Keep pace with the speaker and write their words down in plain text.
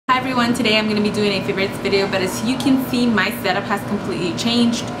everyone, today I'm going to be doing a favorites video, but as you can see, my setup has completely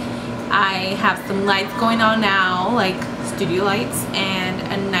changed. I have some lights going on now, like studio lights, and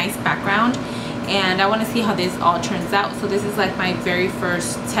a nice background, and I want to see how this all turns out. So this is like my very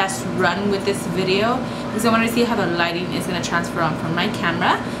first test run with this video, because I want to see how the lighting is going to transfer on from my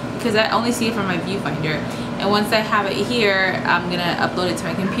camera, because I only see it from my viewfinder. And once I have it here, I'm going to upload it to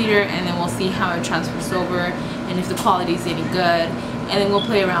my computer, and then we'll see how it transfers over and if the quality is any good, and then we'll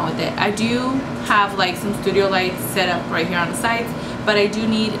play around with it. I do have like some studio lights set up right here on the sides, but I do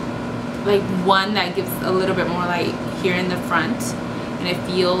need like one that gives a little bit more light here in the front, and I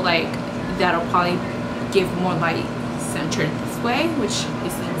feel like that'll probably give more light centered this way, which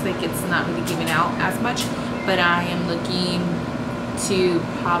it seems like it's not really giving out as much. But I am looking to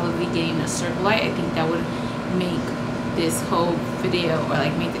probably gain a circle light. I think that would make this whole video, or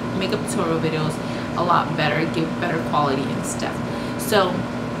like makeup tutorial videos, a lot better, give better quality and stuff. So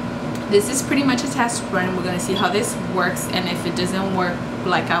this is pretty much a test run. We're going to see how this works, and if it doesn't work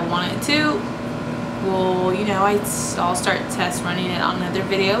like I want it to, well, you know, I'll start test running it on other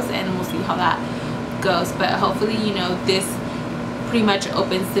videos, and we'll see how that goes. But hopefully, you know, this pretty much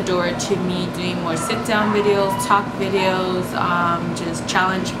opens the door to me doing more sit-down videos, talk videos, just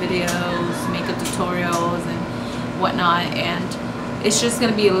challenge videos, makeup tutorials and whatnot. And it's just going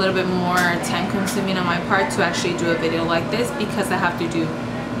to be a little bit more time consuming on my part to actually do a video like this, because I have to do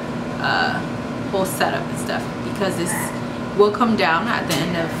whole setup and stuff, because this will come down at the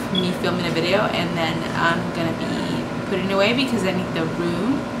end of me filming a video, and then I'm gonna be putting it away because I need the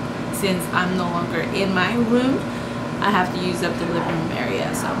room. Since I'm no longer in my room, I have to use up the living room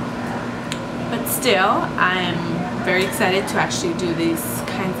area. So, but still, I'm very excited to actually do these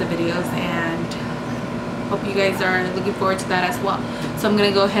kinds of videos, and hope you guys are looking forward to that as well. So I'm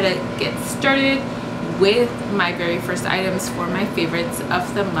gonna go ahead and get started with my very first items for my favorites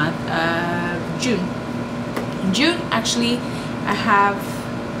of the month of June. In June, actually, I have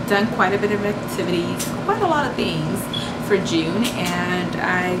done quite a bit of activities, quite a lot of things for June, and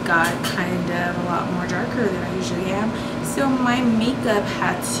I got kind of a lot more darker than I usually am. So my makeup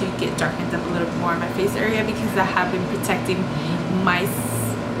had to get darkened up a little bit more in my face area, because I have been protecting my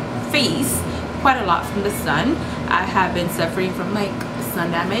face quite a lot from the sun. I have been suffering from like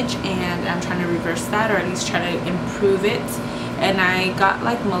sun damage, and I'm trying to reverse that, or at least try to improve it. And I got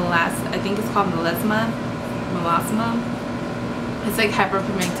like I think it's called melasma. It's like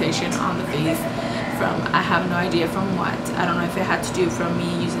hyperpigmentation on the face from, I have no idea from what. I don't know if it had to do from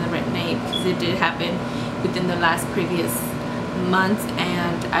me using the retin-A, because it did happen within the last previous month,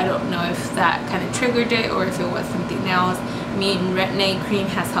 and I don't know if that kind of triggered it or if it was something else. I mean, retin-A cream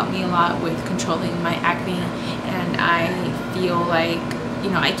has helped me a lot with controlling my acne, and I feel like,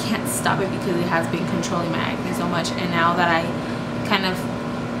 you know, I can't stop it because it has been controlling my acne so much. And now that I kind of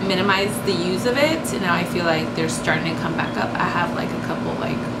minimize the use of it, and now I feel like they're starting to come back up. I have like a couple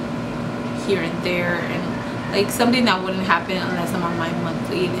like here and there, and like something that wouldn't happen unless I'm on my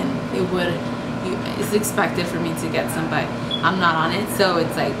monthly, then it would, it's expected for me to get some, but I'm not on it, so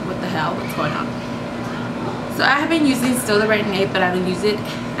it's like, what the hell, what's going on? So I have been using still the retin-A, but I don't use it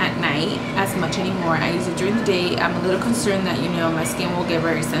at night as much anymore. I use it during the day. I'm a little concerned that, you know, my skin will get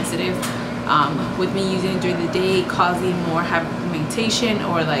very sensitive with me using it during the day, causing more hyperpigmentation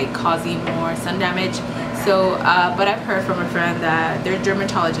or like causing more sun damage. So but I've heard from a friend that their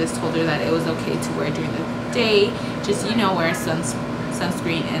dermatologist told her that it was okay to wear during the day, just, you know, wear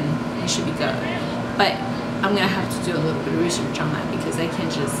sunscreen and it should be good. But I'm gonna have to do a little bit of research on that, because I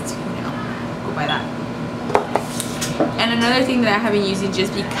can't just, you know, go by that. And another thing that I have been using,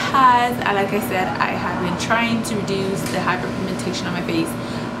 just because, like I said, I have been trying to reduce the hyperpigmentation on my face.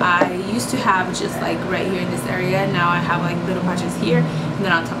 I used to have just like right here in this area. Now I have like little patches here, and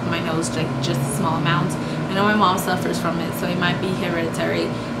then on top of my nose, like just a small amount. I know my mom suffers from it, so it might be hereditary,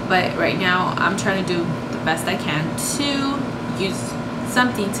 but right now I'm trying to do the best I can to use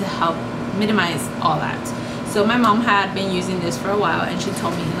something to help minimize all that. So my mom had been using this for a while, and she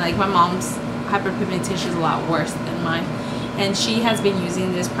told me, like, my mom's hyperpigmentation is a lot worse than mine, and she has been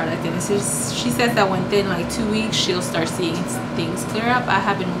using this product, and she says that within like 2 weeks she'll start seeing things clear up. I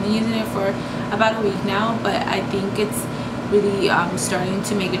have been only using it for about a week now, but I think it's really starting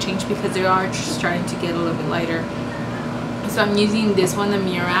to make a change, because they are starting to get a little bit lighter. So I'm using this one, the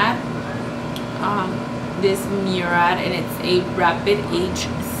Murad, and it's a rapid age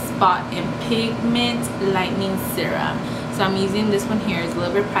spot and pigment lightening serum. So I'm using this one here. It's a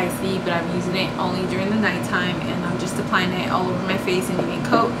little bit pricey, but I'm using it only during the nighttime, and I'm just applying it all over my face and giving a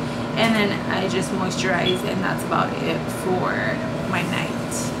coat, and then I just moisturize, and that's about it for my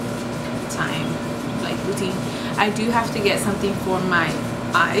night time like routine. I do have to get something for my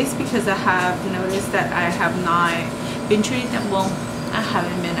eyes because I have noticed that I have not been treating them well. I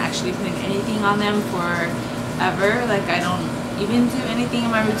haven't been actually putting anything on them forever. Like I don't even do anything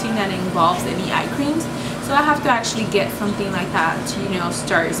in my routine that involves any eye creams. So I have to actually get something like that to, you know,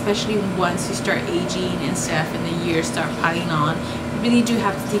 start, especially once you start aging and stuff and the years start piling on. You really do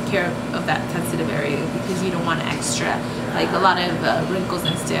have to take care of that sensitive area because you don't want extra, like a lot of wrinkles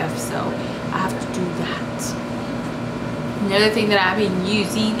and stuff. So I have to do that. Another thing that I've been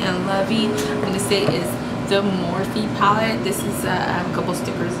using and loving, I'm going to say, is the Morphe palette. This is, I have a couple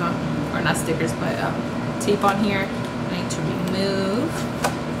stickers on, or not stickers, but tape on here. I need to remove.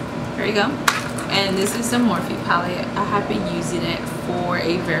 There you go. And this is the Morphe palette. I have been using it for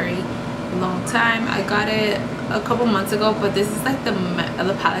a very long time. I got it a couple months ago, but this is like the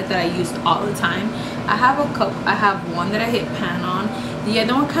palette that I used all the time. I have a couple. I have one that I hit pan on. The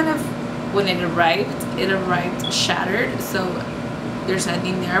other one kind of, when it arrived shattered, so there's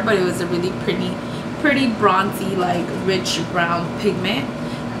nothing there, but it was a really pretty bronzy, like rich brown pigment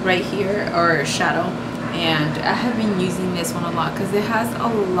right here, or shadow. And I have been using this one a lot because it has a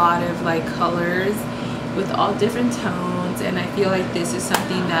lot of like colors with all different tones, and I feel like this is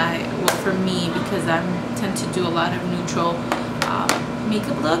something that, well, for me, because I tend to do a lot of neutral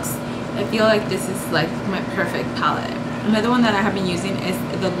makeup looks, I feel like this is like my perfect palette. Another one that I have been using is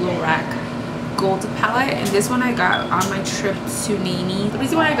the Lorac Gold palette, and this one I got on my trip to Nini. The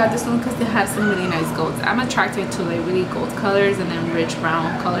reason why I got this one because they have some really nice golds. I'm attracted to like really gold colors and then rich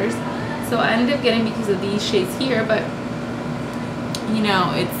brown colors. So I ended up getting because of these shades here, but you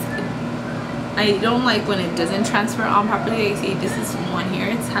know, I don't like when it doesn't transfer on properly. I see this is one here.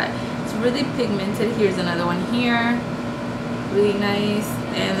 It's really pigmented. Here's another one here, really nice.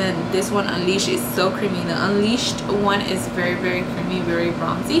 And then this one, Unleashed, is so creamy. The Unleashed one is very creamy, very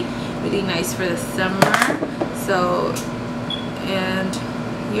bronzy, really nice for the summer. So, and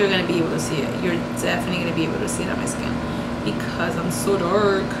you're gonna be able to see it. You're definitely gonna be able to see it on my skin because I'm so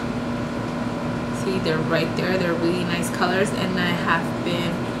dark. See, they're right there. They're really nice colors, and I have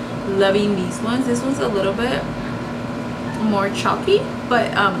been loving these ones. This one's a little bit more chalky,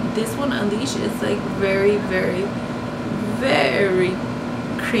 but this one, Unleashed, is like very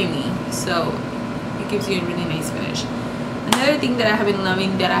creamy, so it gives you a really nice finish. Another thing that I have been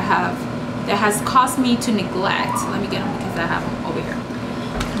loving that has caused me to neglect, let me get them because I have them over here,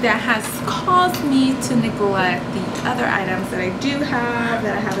 that has caused me to neglect the other items that I do have,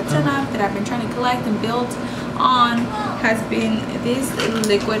 that I have a ton of, that I've been trying to collect and build on, has been these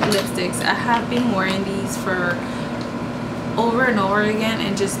liquid lipsticks. I have been wearing these for over and over again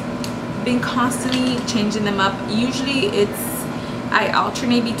and just been constantly changing them up. Usually I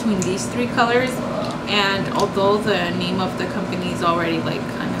alternate between these three colors, and although the name of the company is already like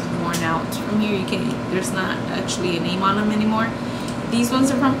kind of worn out from here, there's not actually a name on them anymore. These ones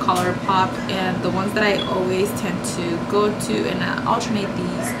are from ColourPop, and the ones that I always tend to go to and alternate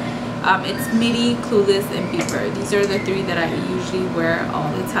these, it's Midi, Clueless, and Beeper. These are the three that I usually wear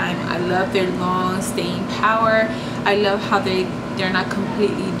all the time. I love their long staying power. I love how they're not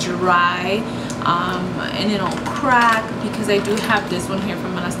completely dry, and they don't crack, because I do have this one here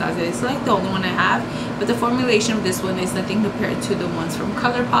from Anastasia. It's like the only one I have, but the formulation of this one is nothing compared to the ones from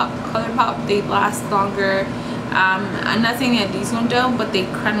ColourPop. They last longer. I'm not saying that these ones don't, but they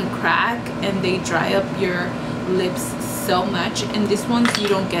kind of crack and they dry up your lips so much, and this ones you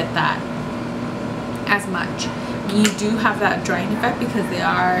don't get that as much. You do have that drying effect because they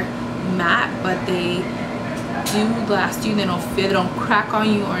are matte, but they do last you. They don't crack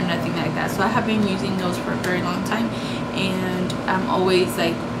on you or nothing like that. So I have been using those for a very long time, and I'm always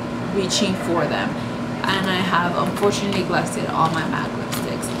like reaching for them, and I have unfortunately neglected all my matte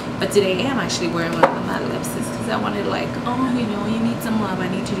lipsticks. But today I'm actually wearing one of the matte lipsticks because I wanted, like, oh, you know, you need some love. I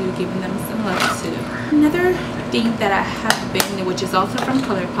need to do giving them some love too. Another thing that I have been, which is also from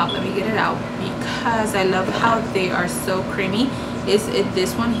ColourPop, let me get it out because I love how they are so creamy, is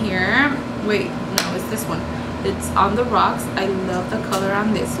this one here. Wait, no, it's this one. It's On the Rocks. I love the color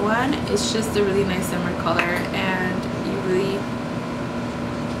on this one. It's just a really nice summer color, and you really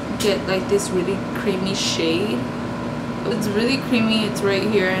get like this really creamy shade. It's really creamy. It's right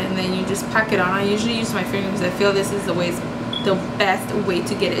here, and then you just pack it on. I usually use my fingers. I feel this is the best way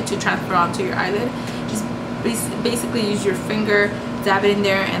to get it to transfer onto your eyelid. Just basically use your finger, dab it in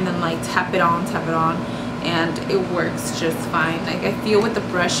there, and then like tap it on, and it works just fine. Like, I feel with the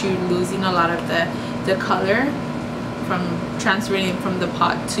brush you're losing a lot of the color from transferring it from the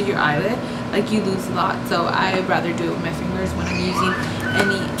pot to your eyelid. Like, you lose a lot, so I'd rather do it with my fingers when I'm using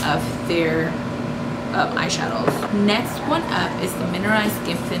any of their eyeshadows. Next one up is the Mineralized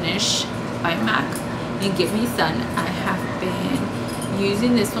Skin Finish by MAC and Give Me Sun. I have been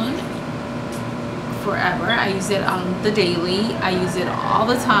using this one forever. I use it on the daily. I use it all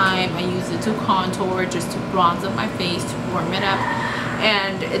the time. I use it to contour, just to bronze up my face, to warm it up.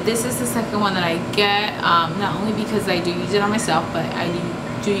 And this is the second one that I get, not only because I do use it on myself, but I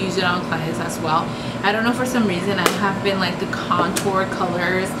do use it on clients as well. I don't know, for some reason I have been like the contour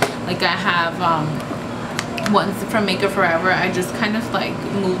colors, like I have ones from Makeup Forever. I just kind of like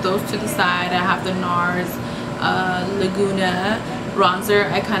move those to the side. I have the NARS Laguna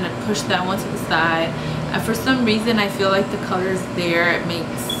bronzer. I kind of push that one to the side. For some reason I feel like the colors there, it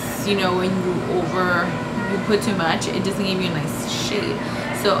makes, you know, when you put too much, it doesn't give you a nice shade.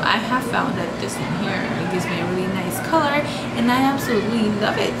 So I have found that this one here, it gives me a really nice color, and I absolutely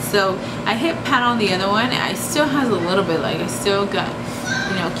love it. So I hit pat on the other one. I still has a little bit, like I still got,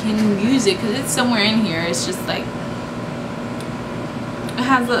 you know, can use it because it's somewhere in here. It's just like, it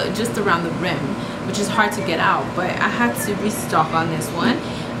has just around the rim, which is hard to get out, but I had to restock on this one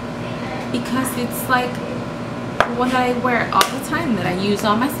because it's like one that I wear all the time, that I use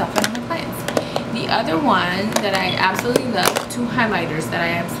on myself and on my clients. The other one that I absolutely love, two highlighters that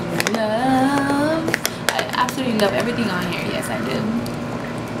I absolutely love. I absolutely love everything on here. Yes, I do.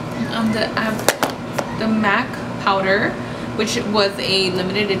 The MAC powder, which was a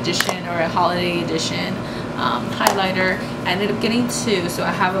limited edition or a holiday edition highlighter. I ended up getting two, so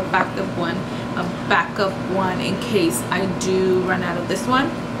I have a backup one in case I do run out of this one.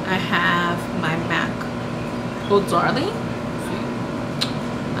 I have my MAC Oh Darling.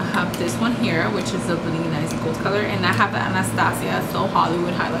 I have this one here, which is a really nice gold color, and I have the Anastasia So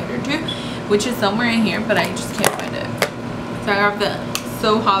Hollywood highlighter too, which is somewhere in here, but I just can't find it. So I have the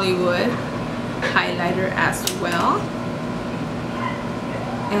So Hollywood highlighter as well,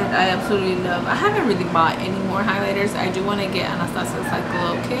 and I absolutely love. I haven't really bought any more highlighters. I do want to get Anastasia's like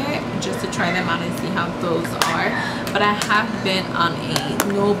glow kit just to try them out and see how those are, but I have been on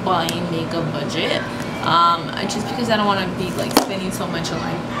a no buying makeup budget. Just because I don't want to be like spending so much on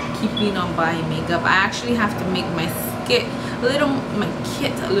like keeping on buying makeup. I actually have to make my kit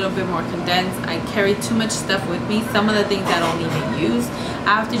a little bit more condensed. I carry too much stuff with me. Some of the things I don't even use,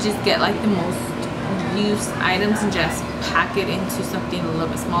 I have to just get like the most used items and just pack it into something a little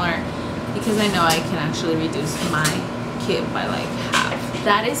bit smaller, because I know I can actually reduce my kit by like half.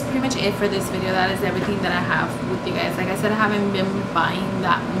 That is pretty much it for this video. That is everything that I have with you guys. Like I said, I haven't been buying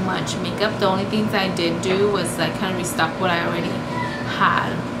that much makeup. The only things I did do was like kind of restock what I already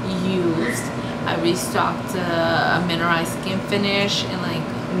had used. I restocked a mineralized skin finish in like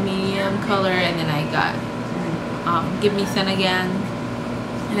medium color, and then I got Give Me Sun Again,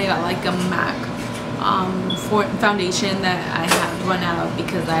 and I got like a MAC foundation that I have run out of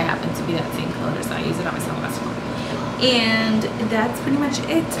because I happen to be that same color, so I use it on myself as well. And that's pretty much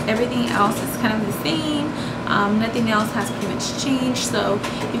it. Everything else is kind of the same. Nothing else has pretty much changed. So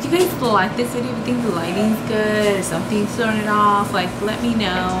if you guys like this video, if you think the lighting's good, if something's throwing it off, like let me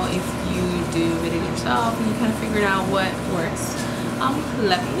know. If you do it yourself and you kind of figured out what works,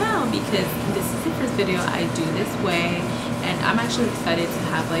 let me know, because this is the first video I do this way, and I'm actually excited to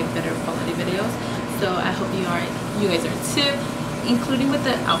have like better quality videos. So I hope you guys are too. Including with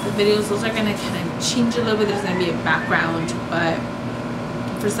the outfit videos, those are gonna kind of change a little bit. There's gonna be a background, but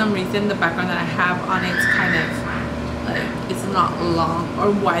for some reason the background that I have on it's kind of like, it's not long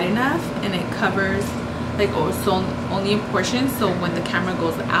or wide enough, and it covers like also only a portion, so when the camera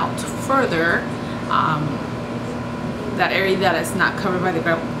goes out further, that area that is not covered by the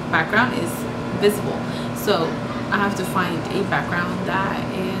background is visible. So I have to find a background that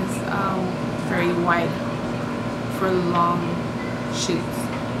is very wide for long shoots.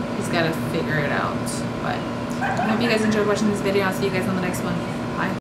 Just gotta figure it out. But I hope you guys enjoyed watching this video. I'll see you guys on the next one.